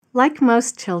Like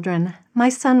most children, my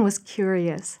son was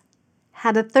curious,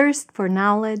 had a thirst for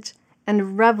knowledge,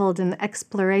 and reveled in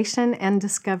exploration and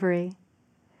discovery.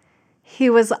 He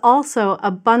was also a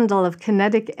bundle of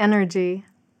kinetic energy.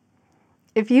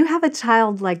 If you have a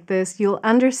child like this, you'll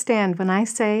understand when I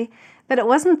say that it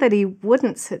wasn't that he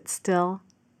wouldn't sit still.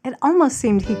 It almost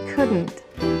seemed he couldn't.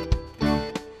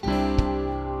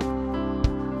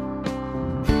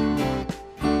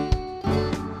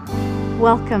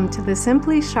 Welcome to the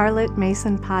Simply Charlotte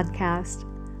Mason podcast.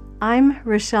 I'm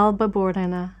Rochelle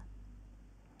Babordina.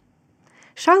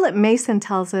 Charlotte Mason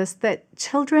tells us that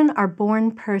children are born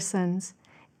persons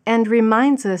and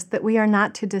reminds us that we are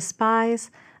not to despise,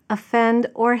 offend,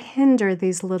 or hinder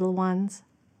these little ones.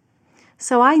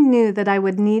 So I knew that I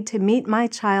would need to meet my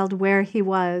child where he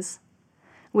was,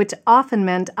 which often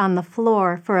meant on the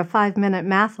floor for a 5-minute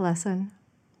math lesson.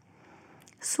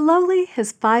 Slowly,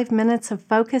 his 5 minutes of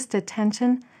focused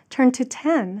attention turned to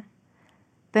 10,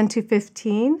 then to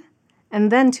 15,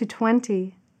 and then to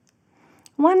 20.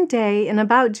 One day, in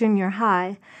about junior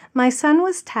high, my son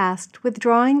was tasked with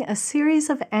drawing a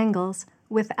series of angles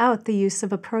without the use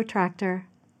of a protractor.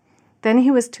 Then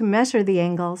he was to measure the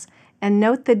angles and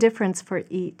note the difference for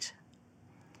each.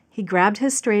 He grabbed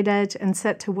his straight edge and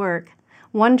set to work,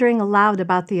 wondering aloud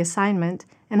about the assignment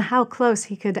and how close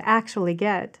he could actually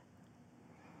get.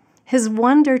 His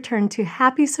wonder turned to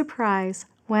happy surprise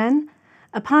when,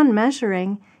 upon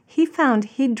measuring, he found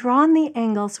he'd drawn the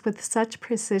angles with such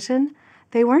precision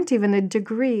they weren't even a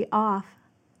degree off.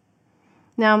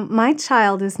 Now, my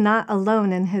child is not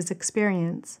alone in his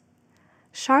experience.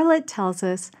 Charlotte tells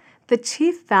us the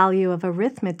chief value of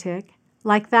arithmetic,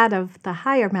 like that of the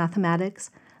higher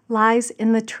mathematics, lies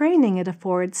in the training it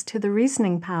affords to the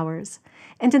reasoning powers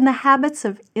and in the habits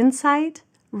of insight,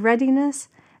 readiness,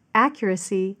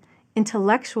 accuracy,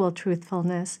 intellectual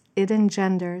truthfulness it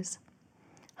engenders.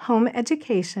 Home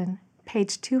Education,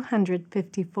 page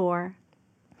 254.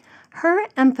 Her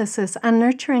emphasis on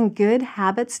nurturing good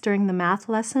habits during the math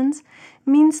lessons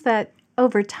means that,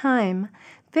 over time,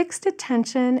 fixed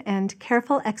attention and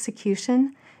careful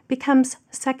execution becomes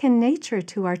second nature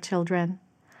to our children,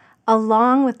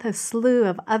 along with a slew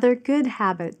of other good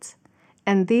habits,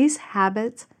 and these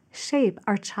habits shape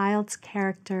our child's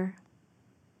character.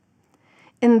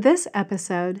 In this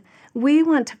episode, we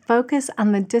want to focus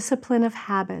on the discipline of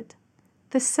habit,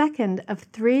 the second of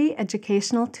 3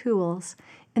 educational tools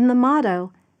in the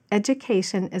motto,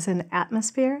 education is an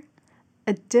atmosphere,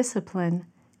 a discipline,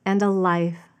 and a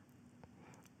life.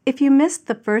 If you missed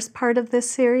the first part of this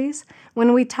series,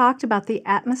 when we talked about the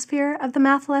atmosphere of the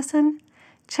math lesson,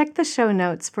 check the show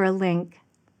notes for a link.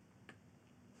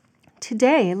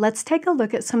 Today, let's take a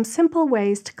look at some simple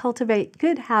ways to cultivate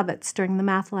good habits during the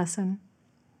math lesson.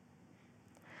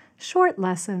 Short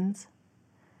lessons.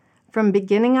 From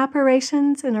beginning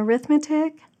operations in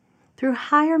arithmetic through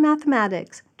higher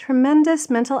mathematics,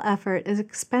 tremendous mental effort is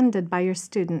expended by your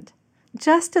student.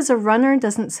 Just as a runner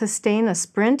doesn't sustain a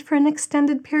sprint for an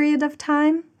extended period of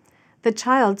time, the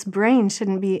child's brain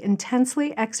shouldn't be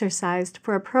intensely exercised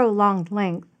for a prolonged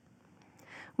length.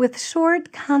 With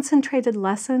short, concentrated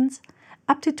lessons,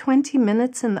 up to 20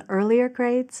 minutes in the earlier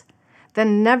grades,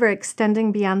 then never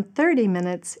extending beyond 30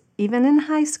 minutes, even in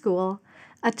high school,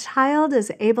 a child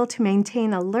is able to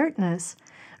maintain alertness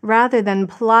rather than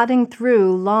plodding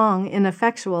through long,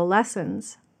 ineffectual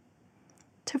lessons.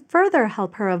 To further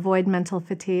help her avoid mental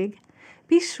fatigue,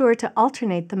 be sure to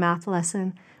alternate the math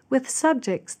lesson with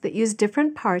subjects that use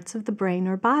different parts of the brain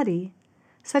or body,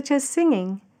 such as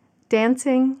singing,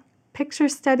 dancing, picture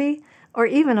study, or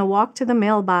even a walk to the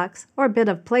mailbox or a bit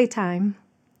of playtime.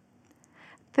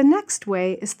 The next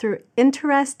way is through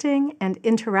interesting and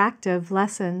interactive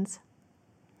lessons.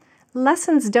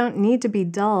 Lessons don't need to be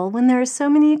dull when there are so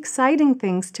many exciting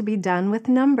things to be done with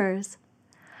numbers.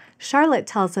 Charlotte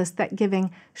tells us that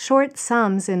giving short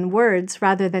sums in words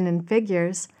rather than in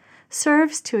figures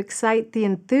serves to excite the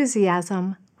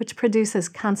enthusiasm which produces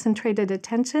concentrated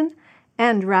attention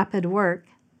and rapid work.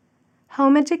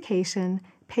 Home Education,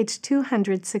 page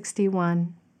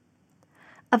 261.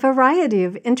 A variety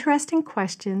of interesting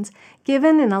questions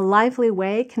given in a lively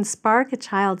way can spark a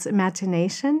child's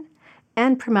imagination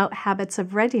and promote habits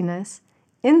of readiness,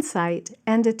 insight,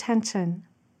 and attention.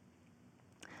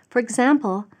 For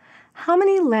example, how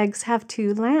many legs have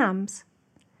 2 lambs?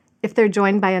 If they're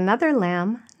joined by another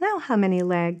lamb, now how many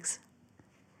legs?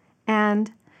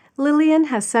 And Lillian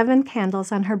has 7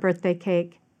 candles on her birthday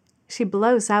cake. She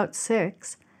blows out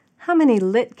 6. How many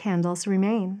lit candles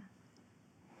remain?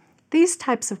 These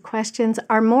types of questions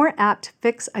are more apt to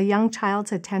fix a young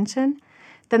child's attention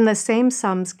than the same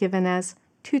sums given as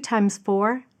 2 times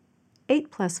 4,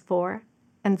 8 plus 4,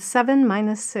 and 7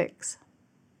 minus 6.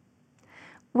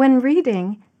 When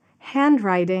reading,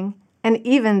 handwriting, and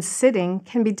even sitting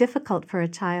can be difficult for a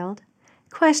child,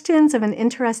 questions of an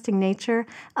interesting nature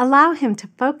allow him to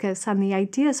focus on the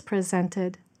ideas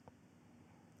presented.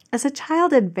 As a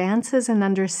child advances in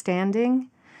understanding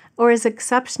or is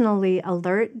exceptionally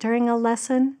alert during a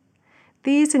lesson,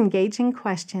 these engaging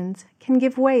questions can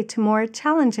give way to more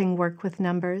challenging work with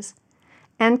numbers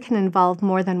and can involve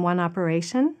more than one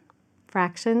operation,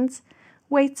 fractions,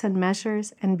 weights and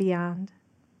measures, and beyond.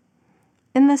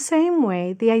 In the same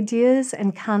way, the ideas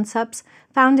and concepts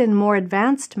found in more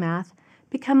advanced math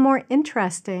become more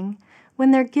interesting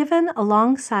when they're given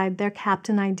alongside their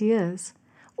captain ideas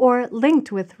or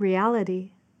linked with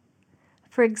reality.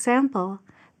 For example,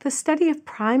 the study of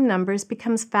prime numbers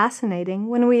becomes fascinating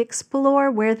when we explore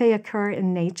where they occur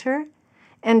in nature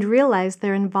and realize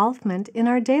their involvement in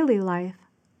our daily life.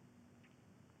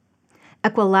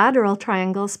 Equilateral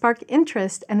triangles spark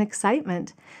interest and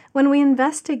excitement when we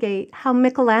investigate how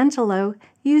Michelangelo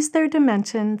used their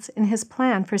dimensions in his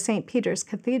plan for St. Peter's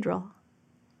Cathedral.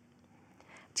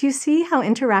 Do you see how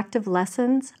interactive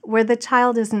lessons, where the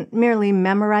child isn't merely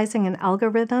memorizing an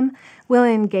algorithm, will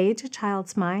engage a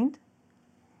child's mind?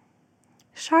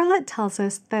 Charlotte tells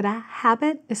us that a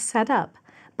habit is set up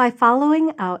by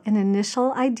following out an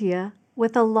initial idea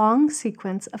with a long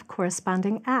sequence of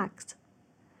corresponding acts.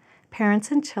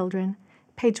 Parents and Children,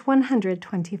 page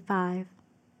 125.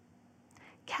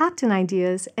 Captain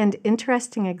ideas and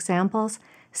interesting examples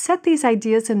set these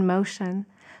ideas in motion,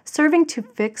 serving to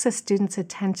fix a student's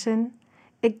attention,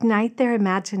 ignite their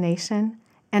imagination,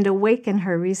 and awaken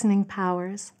her reasoning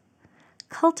powers,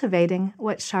 cultivating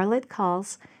what Charlotte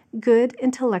calls good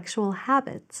intellectual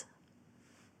habits.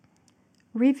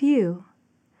 Review.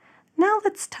 Now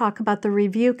let's talk about the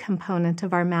review component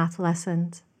of our math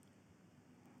lessons.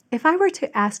 If I were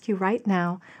to ask you right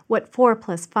now what 4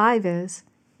 plus 5 is,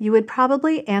 you would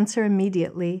probably answer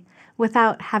immediately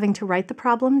without having to write the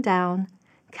problem down,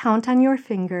 count on your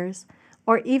fingers,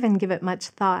 or even give it much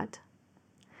thought.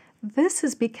 This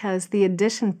is because the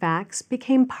addition facts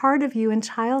became part of you in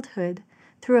childhood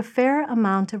through a fair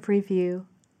amount of review.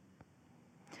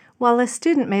 While a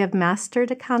student may have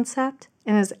mastered a concept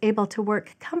and is able to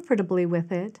work comfortably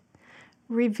with it,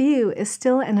 review is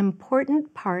still an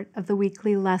important part of the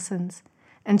weekly lessons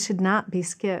and should not be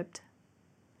skipped.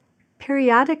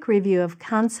 Periodic review of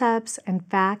concepts and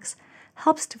facts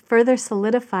helps to further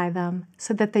solidify them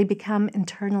so that they become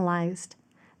internalized.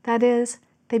 That is,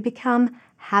 they become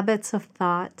habits of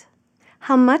thought.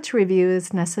 How much review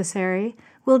is necessary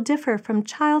will differ from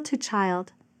child to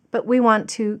child, but we want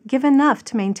to give enough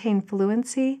to maintain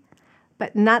fluency,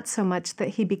 but not so much that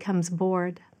he becomes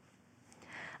bored.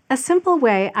 A simple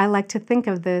way I like to think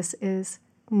of this is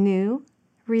new,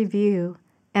 review,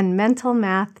 and mental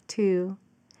math too.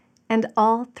 And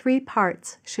all 3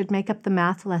 parts should make up the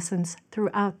math lessons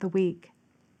throughout the week.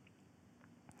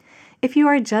 If you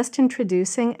are just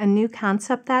introducing a new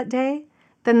concept that day,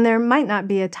 then there might not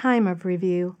be a time of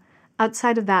review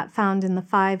outside of that found in the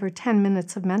 5 or 10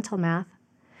 minutes of mental math.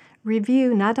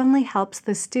 Review not only helps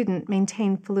the student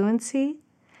maintain fluency,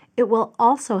 it will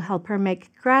also help her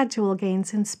make gradual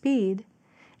gains in speed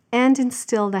and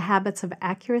instill the habits of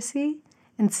accuracy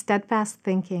and steadfast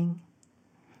thinking.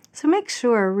 So make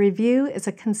sure review is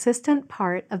a consistent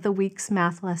part of the week's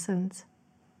math lessons.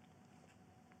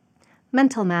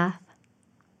 Mental math.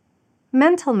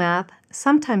 Mental math,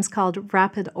 sometimes called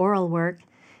rapid oral work,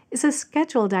 is a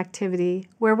scheduled activity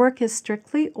where work is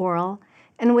strictly oral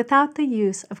and without the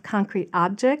use of concrete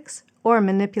objects or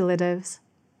manipulatives.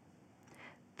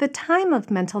 The time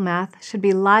of mental math should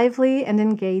be lively and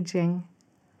engaging,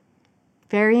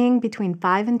 varying between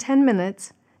 5 and 10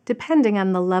 minutes, depending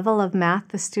on the level of math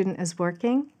the student is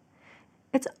working.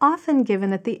 It's often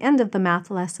given at the end of the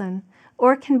math lesson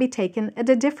or can be taken at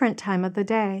a different time of the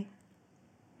day.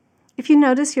 If you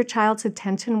notice your child's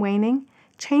attention waning,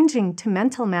 changing to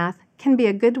mental math can be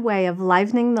a good way of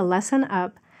livening the lesson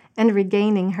up and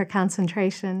regaining her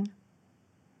concentration.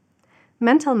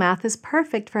 Mental math is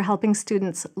perfect for helping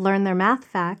students learn their math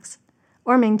facts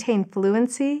or maintain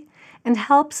fluency and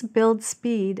helps build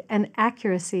speed and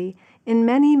accuracy in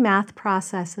many math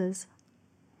processes.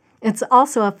 It's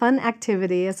also a fun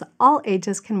activity as all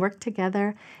ages can work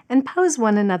together and pose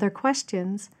one another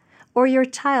questions, or your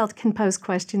child can pose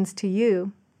questions to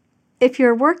you. If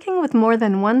you're working with more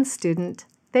than one student,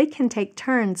 they can take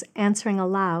turns answering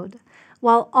aloud,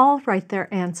 while all write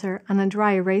their answer on a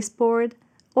dry erase board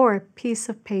or piece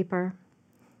of paper.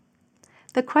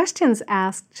 The questions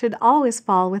asked should always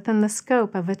fall within the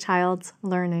scope of a child's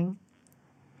learning.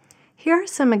 Here are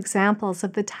some examples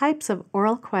of the types of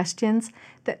oral questions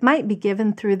that might be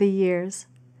given through the years,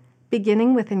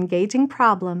 beginning with engaging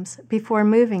problems before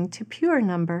moving to pure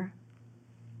number.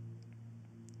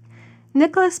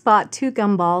 Nicholas bought 2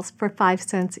 gumballs for 5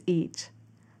 cents each.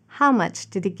 How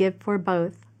much did he give for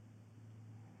both?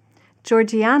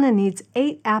 Georgiana needs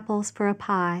 8 apples for a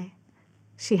pie.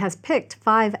 She has picked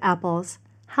 5 apples.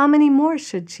 How many more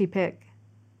should she pick?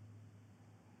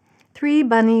 3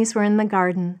 bunnies were in the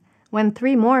garden when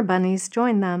 3 more bunnies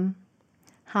joined them.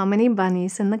 How many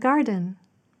bunnies in the garden?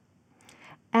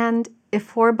 And if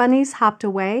 4 bunnies hopped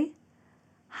away,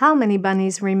 how many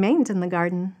bunnies remained in the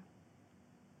garden?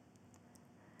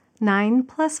 9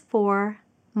 plus 4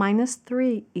 minus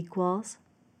 3 equals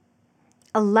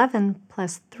 11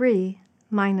 plus 3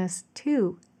 minus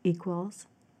 2 equals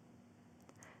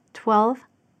 12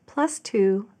 plus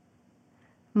 2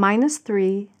 minus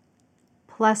 3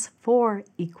 plus 4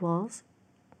 equals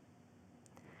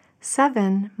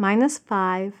 7 minus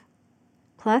 5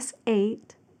 plus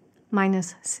 8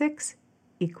 minus 6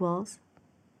 equals.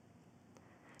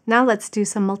 Now let's do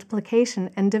some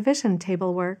multiplication and division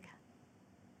table work.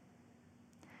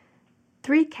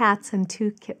 3 cats and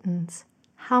 2 kittens.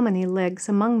 How many legs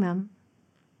among them?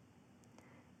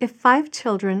 If 5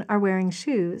 children are wearing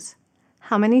shoes,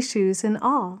 how many shoes in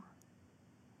all?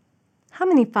 How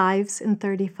many 5s in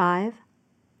 35?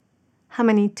 How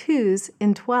many 2s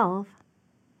in 12?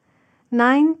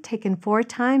 9 taken 4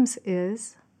 times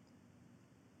is?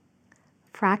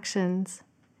 Fractions.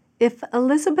 If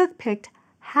Elizabeth picked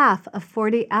half of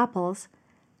 40 apples,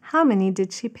 how many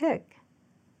did she pick?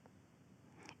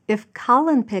 If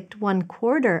Colin picked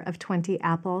 1/4 of 20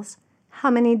 apples, how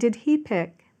many did he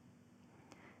pick?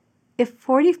 If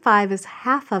 45 is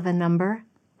half of a number,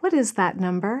 what is that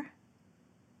number?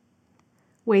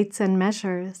 Weights and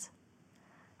measures.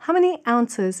 How many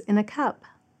ounces in a cup?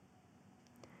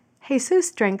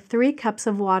 Jesus drank 3 cups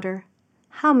of water.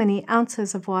 How many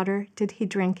ounces of water did he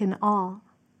drink in all?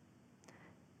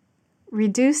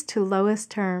 Reduce to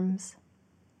lowest terms.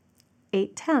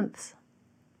 8/10,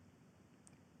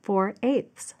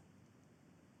 4/8,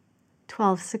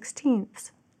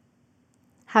 12/16.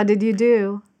 How did you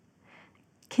do?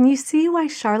 Can you see why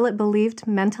Charlotte believed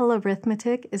mental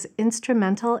arithmetic is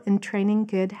instrumental in training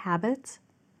good habits?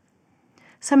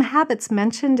 Some habits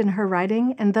mentioned in her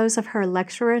writing and those of her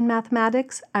lecturer in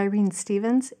mathematics, Irene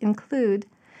Stevens, include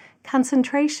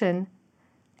concentration,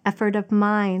 effort of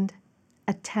mind,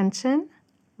 attention,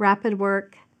 rapid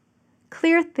work,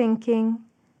 clear thinking,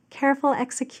 careful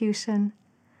execution,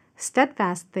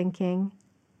 steadfast thinking,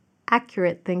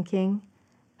 accurate thinking,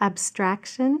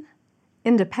 abstraction,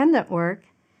 independent work,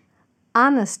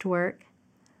 honest work,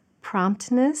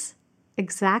 promptness,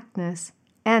 exactness,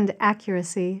 and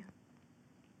accuracy.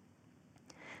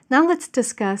 Now let's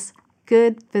discuss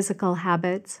good physical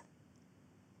habits.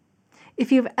 If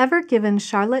you've ever given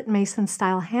Charlotte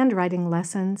Mason-style handwriting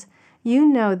lessons, you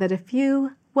know that a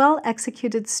few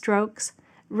well-executed strokes,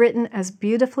 written as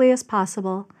beautifully as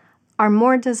possible, are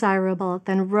more desirable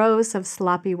than rows of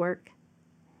sloppy work.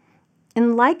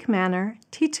 In like manner,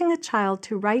 teaching a child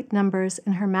to write numbers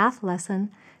in her math lesson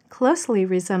closely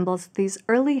resembles these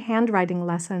early handwriting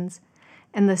lessons,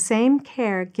 and the same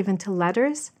care given to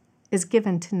letters is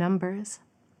given to numbers.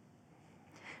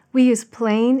 We use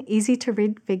plain,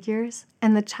 easy-to-read figures,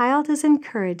 and the child is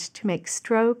encouraged to make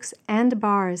strokes and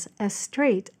bars as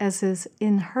straight as is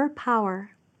in her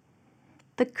power.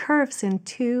 The curves in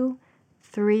 2,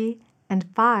 3, and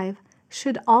 5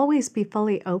 should always be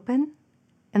fully open,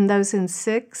 and those in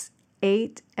 6,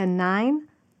 8, and 9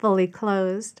 fully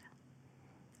closed.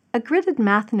 A gridded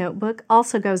math notebook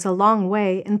also goes a long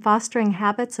way in fostering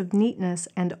habits of neatness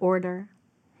and order.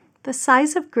 The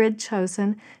size of grid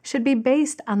chosen should be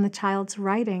based on the child's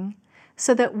writing,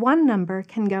 so that one number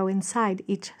can go inside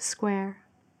each square.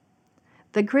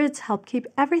 The grids help keep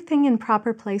everything in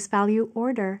proper place value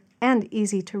order and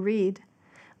easy to read,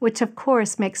 which of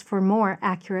course makes for more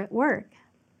accurate work.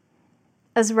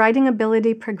 As writing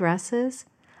ability progresses,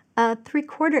 a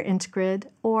 3/4 inch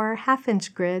grid or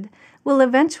half-inch grid will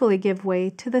eventually give way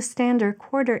to the standard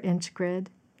 1/4 inch grid.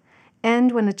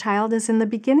 And when a child is in the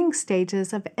beginning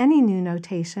stages of any new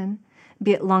notation,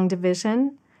 be it long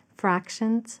division,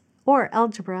 fractions, or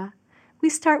algebra, we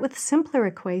start with simpler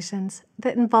equations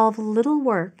that involve little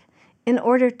work in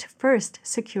order to first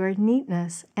secure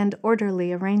neatness and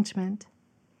orderly arrangement.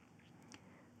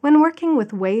 When working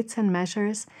with weights and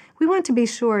measures, we want to be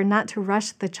sure not to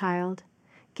rush the child,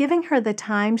 giving her the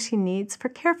time she needs for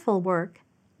careful work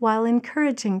while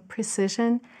encouraging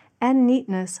precision and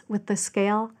neatness with the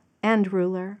scale and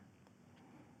ruler.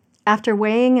 After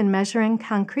weighing and measuring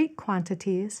concrete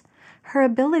quantities, her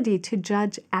ability to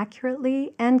judge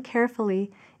accurately and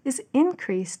carefully is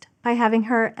increased by having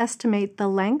her estimate the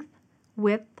length,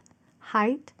 width,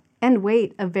 height, and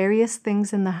weight of various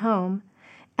things in the home,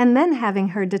 and then having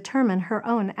her determine her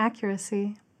own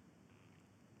accuracy.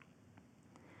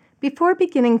 Before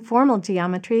beginning formal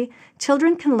geometry,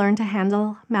 children can learn to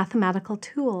handle mathematical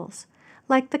tools,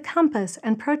 like the compass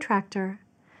and protractor,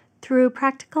 through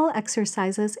practical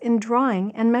exercises in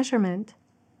drawing and measurement.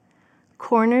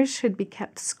 Corners should be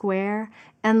kept square,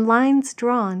 and lines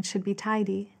drawn should be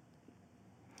tidy.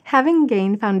 Having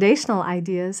gained foundational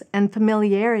ideas and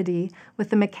familiarity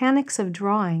with the mechanics of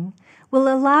drawing will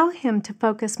allow him to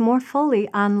focus more fully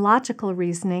on logical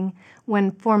reasoning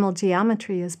when formal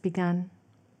geometry is begun.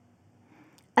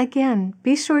 Again,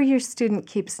 be sure your student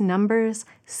keeps numbers,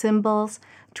 symbols,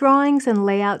 drawings, and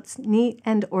layouts neat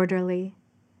and orderly.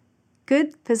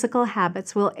 Good physical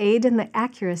habits will aid in the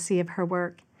accuracy of her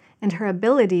work and her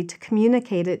ability to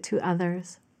communicate it to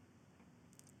others.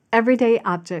 Everyday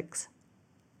objects.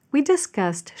 We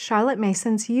discussed Charlotte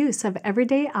Mason's use of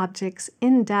everyday objects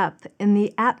in depth in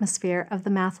the atmosphere of the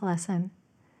math lesson.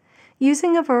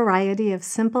 Using a variety of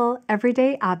simple,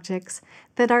 everyday objects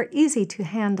that are easy to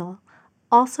handle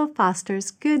also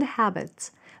fosters good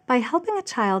habits by helping a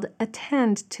child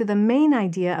attend to the main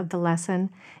idea of the lesson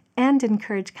and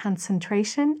encourage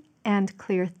concentration and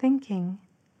clear thinking.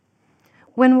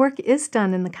 When work is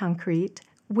done in the concrete,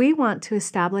 we want to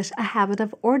establish a habit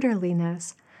of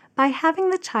orderliness by having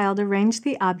the child arrange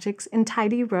the objects in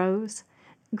tidy rows,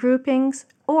 groupings,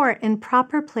 or in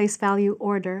proper place value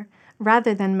order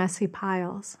rather than messy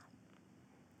piles.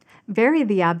 Vary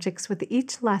the objects with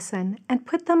each lesson and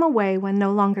put them away when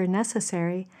no longer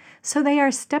necessary, so they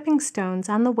are stepping stones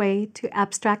on the way to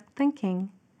abstract thinking,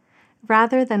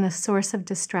 rather than a source of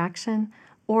distraction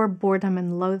or boredom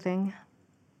and loathing.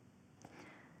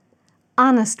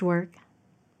 Honest work.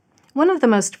 One of the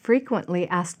most frequently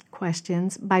asked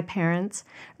questions by parents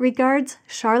regards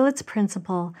Charlotte's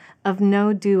principle of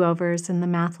no do-overs in the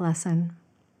math lesson.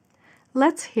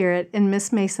 Let's hear it in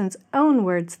Miss Mason's own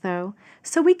words, though,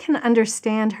 so we can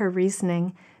understand her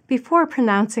reasoning before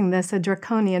pronouncing this a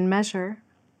draconian measure.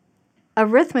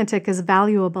 Arithmetic is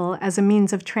valuable as a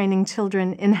means of training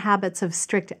children in habits of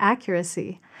strict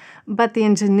accuracy, but the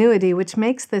ingenuity which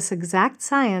makes this exact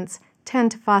science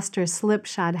tend to foster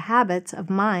slipshod habits of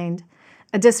mind,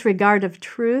 a disregard of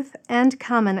truth and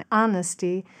common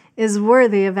honesty, is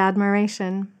worthy of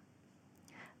admiration.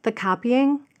 The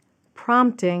copying,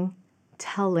 prompting,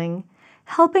 telling,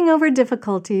 helping over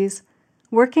difficulties,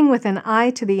 working with an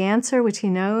eye to the answer which he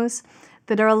knows,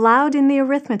 that are allowed in the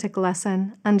arithmetic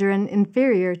lesson under an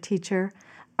inferior teacher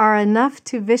are enough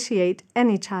to vitiate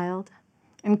any child.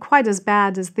 And quite as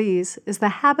bad as these is the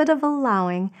habit of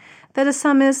allowing that a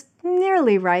sum is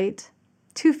nearly right,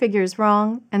 2 figures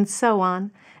wrong, and so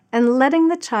on, and letting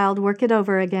the child work it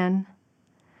over again.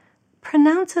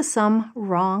 Pronounce a sum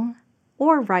wrong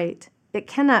or right. It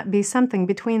cannot be something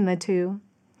between the two.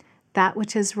 That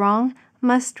which is wrong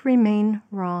must remain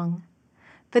wrong.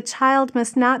 The child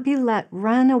must not be let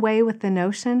run away with the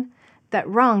notion that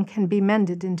wrong can be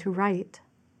mended into right.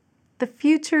 The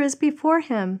future is before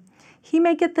him. He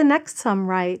may get the next sum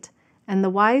right, and the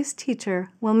wise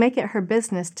teacher will make it her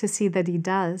business to see that he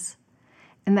does,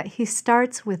 and that he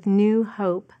starts with new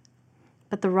hope.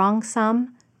 But the wrong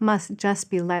sum must just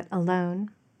be let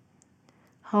alone.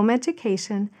 Home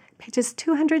Education, pages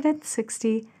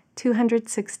 260,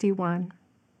 261.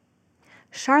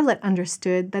 Charlotte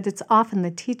understood that it's often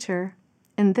the teacher,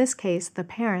 in this case the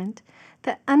parent,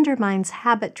 that undermines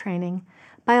habit training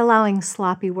by allowing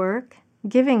sloppy work,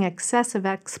 giving excessive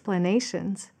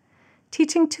explanations,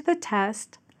 teaching to the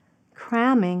test,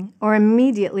 cramming, or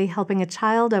immediately helping a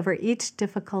child over each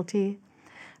difficulty,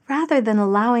 rather than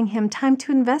allowing him time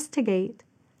to investigate,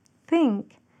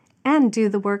 think, and do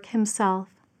the work himself.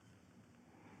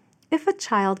 If a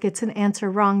child gets an answer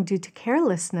wrong due to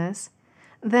carelessness,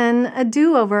 then a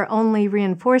do-over only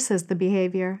reinforces the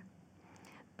behavior.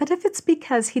 But if it's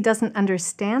because he doesn't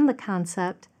understand the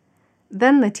concept,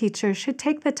 then the teacher should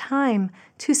take the time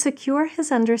to secure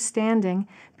his understanding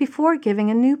before giving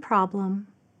a new problem.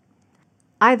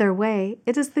 Either way,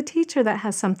 it is the teacher that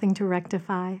has something to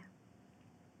rectify.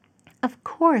 Of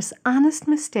course, honest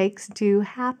mistakes do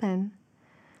happen.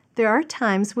 There are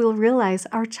times we'll realize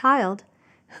our child,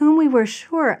 whom we were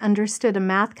sure understood a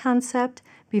math concept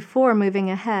before moving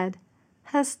ahead,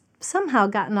 has somehow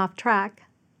gotten off track.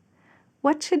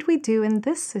 What should we do in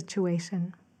this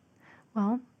situation?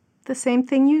 Well, the same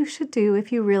thing you should do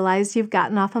if you realize you've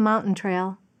gotten off a mountain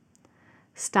trail.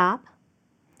 Stop,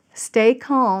 stay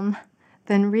calm,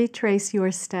 then retrace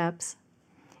your steps.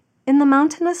 In the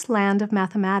mountainous land of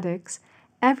mathematics,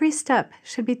 every step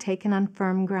should be taken on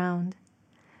firm ground.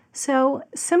 So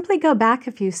simply go back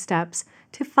a few steps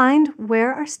to find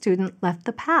where our student left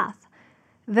the path.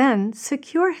 Then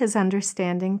secure his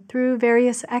understanding through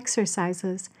various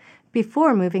exercises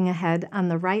before moving ahead on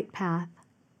the right path.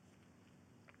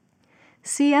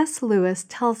 C.S. Lewis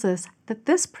tells us that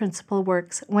this principle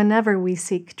works whenever we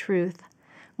seek truth,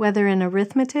 whether in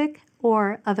arithmetic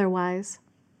or otherwise.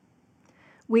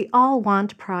 We all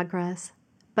want progress,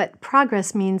 but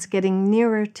progress means getting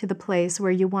nearer to the place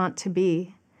where you want to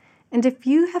be. And if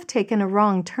you have taken a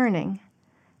wrong turning,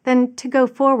 then to go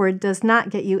forward does not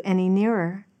get you any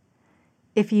nearer.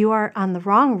 If you are on the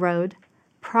wrong road,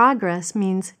 progress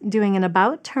means doing an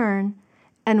about turn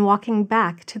and walking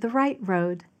back to the right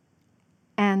road.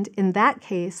 And in that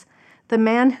case, the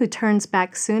man who turns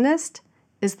back soonest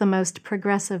is the most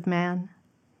progressive man.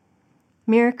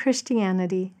 Mere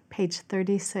Christianity, page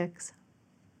 36.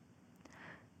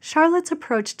 Charlotte's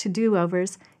approach to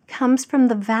do-overs comes from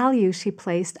the value she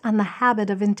placed on the habit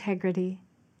of integrity.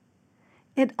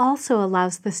 It also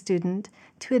allows the student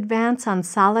to advance on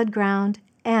solid ground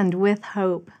and with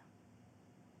hope.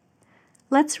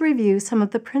 Let's review some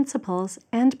of the principles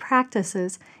and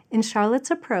practices in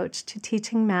Charlotte's approach to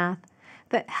teaching math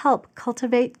that help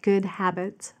cultivate good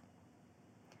habits.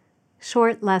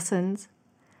 Short lessons,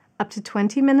 up to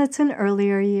 20 minutes in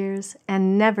earlier years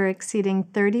and never exceeding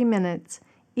 30 minutes,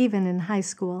 even in high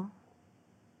school.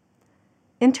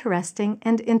 Interesting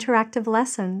and interactive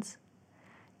lessons.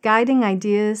 Guiding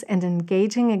ideas and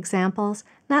engaging examples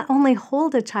not only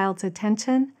hold a child's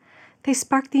attention, they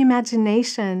spark the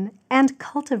imagination and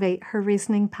cultivate her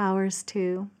reasoning powers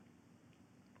too.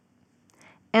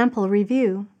 Ample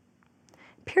review.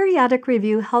 Periodic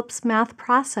review helps math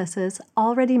processes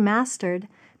already mastered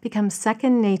become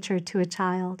second nature to a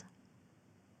child.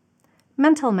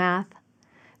 Mental math.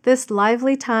 This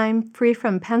lively time, free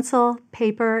from pencil,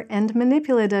 paper, and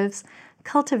manipulatives,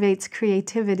 cultivates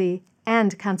creativity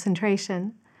and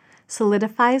concentration,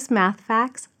 solidifies math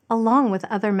facts along with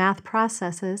other math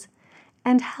processes,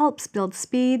 and helps build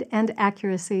speed and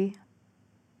accuracy.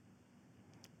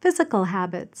 Physical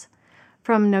habits.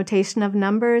 From notation of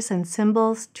numbers and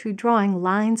symbols to drawing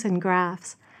lines and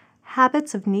graphs,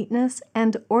 habits of neatness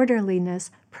and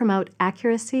orderliness promote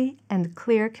accuracy and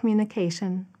clear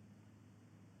communication.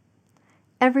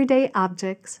 Everyday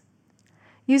objects.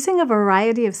 Using a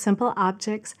variety of simple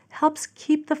objects helps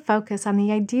keep the focus on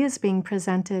the ideas being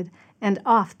presented and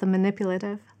off the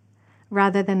manipulative.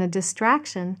 Rather than a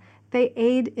distraction, they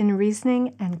aid in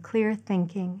reasoning and clear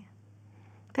thinking.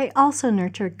 They also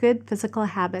nurture good physical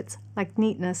habits like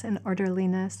neatness and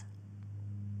orderliness.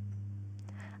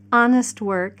 Honest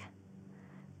work.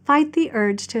 Fight the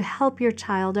urge to help your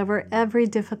child over every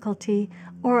difficulty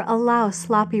or allow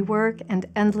sloppy work and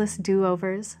endless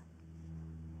do-overs.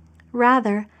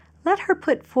 Rather, let her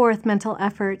put forth mental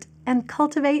effort and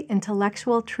cultivate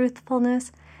intellectual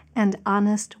truthfulness and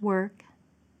honest work.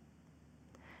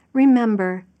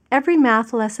 Remember, every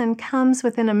math lesson comes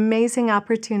with an amazing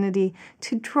opportunity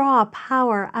to draw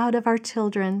power out of our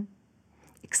children,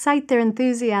 excite their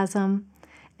enthusiasm,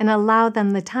 and allow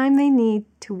them the time they need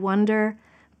to wonder,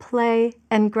 play,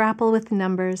 and grapple with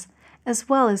numbers, as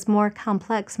well as more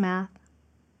complex math.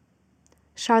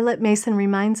 Charlotte Mason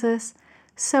reminds us,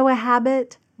 sow a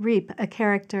habit, reap a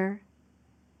character.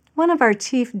 One of our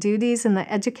chief duties in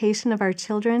the education of our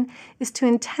children is to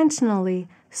intentionally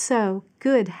sow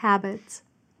good habits.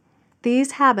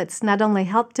 These habits not only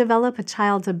help develop a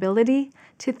child's ability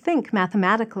to think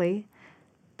mathematically,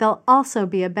 they'll also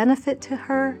be a benefit to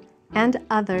her and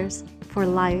others for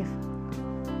life.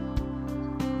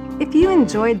 If you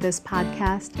enjoyed this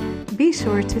podcast, be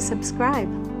sure to subscribe.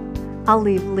 I'll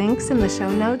leave links in the show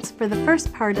notes for the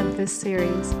first part of this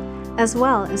series, as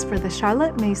well as for the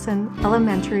Charlotte Mason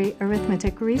Elementary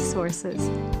Arithmetic Resources.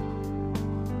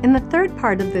 In the third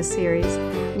part of this series,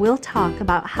 we'll talk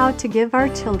about how to give our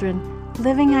children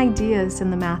living ideas in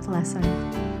the math lesson.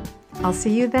 I'll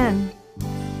see you then.